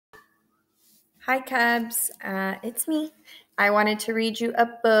Hi, Cubs. It's me. I wanted to read you a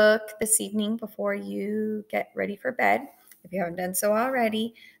book this evening before you get ready for bed, if you haven't done so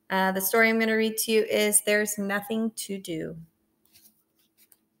already. The story I'm going to read to you is There's Nothing to Do.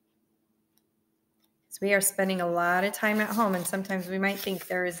 So we are spending a lot of time at home, and sometimes we might think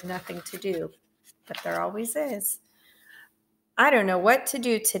there is nothing to do, but there always is. I don't know what to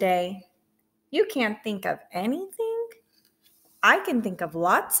do today. You can't think of anything? I can think of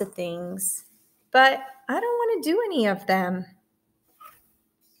lots of things, but I don't want to do any of them.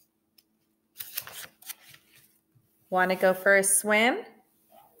 Want to go for a swim?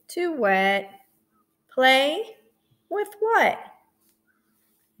 To what? Play? With what?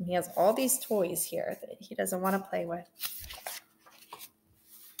 And he has all these toys here that he doesn't want to play with.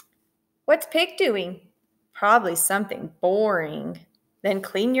 What's Pig doing? Probably something boring. Then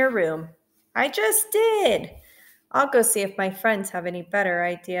clean your room. I just did. I'll go see if my friends have any better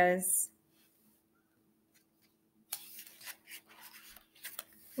ideas.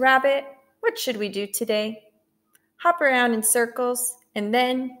 Rabbit, what should we do today? Hop around in circles and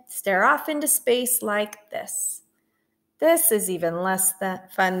then stare off into space like this. This is even less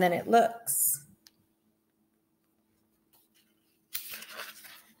fun than it looks.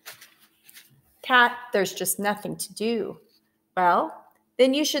 Cat, there's just nothing to do. Well,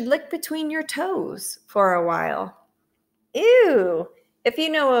 then you should lick between your toes for a while. Ew! If you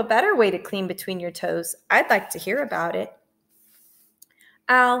know a better way to clean between your toes, I'd like to hear about it.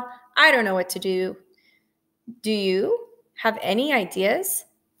 Al, I don't know what to do. Do you have any ideas?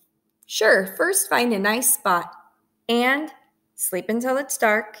 Sure, first find a nice spot and sleep until it's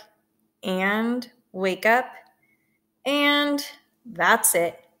dark and wake up and that's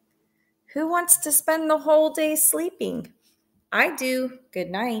it. Who wants to spend the whole day sleeping? I do. Good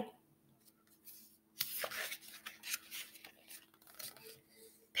night.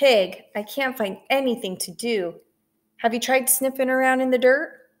 Pig, I can't find anything to do. Have you tried sniffing around in the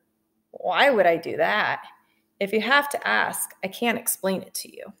dirt? Why would I do that? If you have to ask, I can't explain it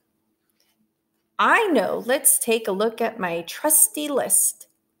to you. I know. Let's take a look at my trusty list.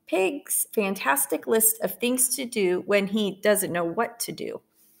 Pig's fantastic list of things to do when he doesn't know what to do.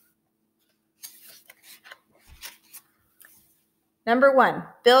 Number 1,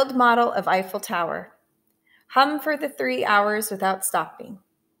 build model of Eiffel Tower. Hum for the 3 hours without stopping.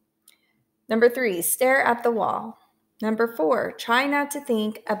 Number 3, stare at the wall. Number 4, try not to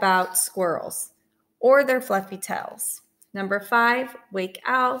think about squirrels or their fluffy tails. Number 5, wake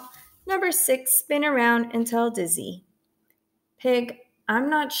Owl. Number 6, spin around until dizzy. Pig, I'm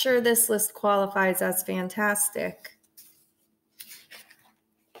not sure this list qualifies as fantastic.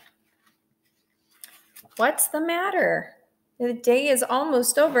 What's the matter? The day is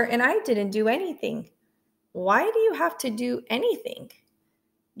almost over and I didn't do anything. Why do you have to do anything?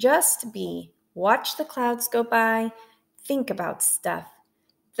 Just be. Watch the clouds go by. Think about stuff.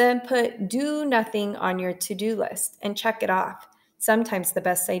 Then put do nothing on your to-do list and check it off. Sometimes the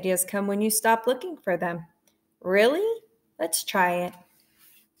best ideas come when you stop looking for them. Really? Let's try it.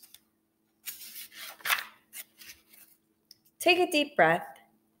 Take a deep breath.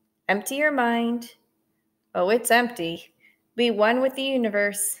 Empty your mind. Oh, it's empty. Be one with the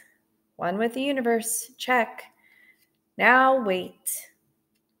universe. One with the universe. Check. Now wait.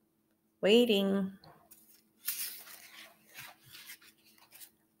 Waiting.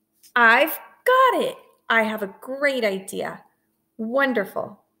 I've got it. I have a great idea.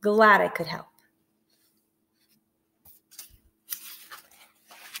 Wonderful. Glad I could help.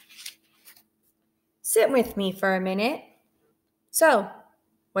 Sit with me for a minute. So,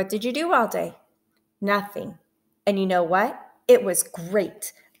 what did you do all day? Nothing. And you know what? It was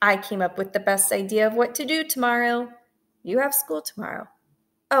great. I came up with the best idea of what to do tomorrow. You have school tomorrow.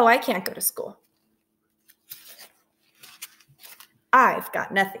 Oh, I can't go to school. I've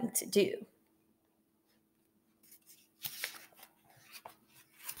got nothing to do.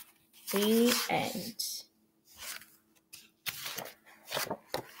 The end.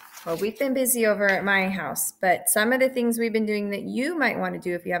 Well, we've been busy over at my house, but some of the things we've been doing that you might want to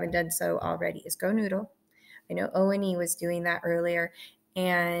do if you haven't done so already is go noodle. I know O&E was doing that earlier.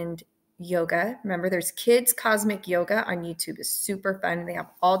 And yoga. Remember, there's Kids Cosmic Yoga on YouTube. It's super fun. They have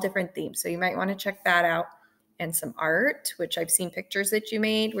all different themes, so you might want to check that out. And some art, which I've seen pictures that you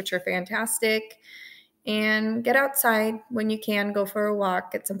made, which are fantastic. And get outside when you can. Go for a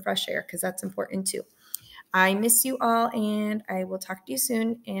walk. Get some fresh air because that's important too. I miss you all, and I will talk to you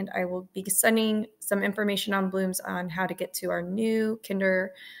soon. And I will be sending some information on Blooms on how to get to our new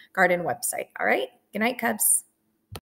kindergarten website. All right? Good night, Cubs.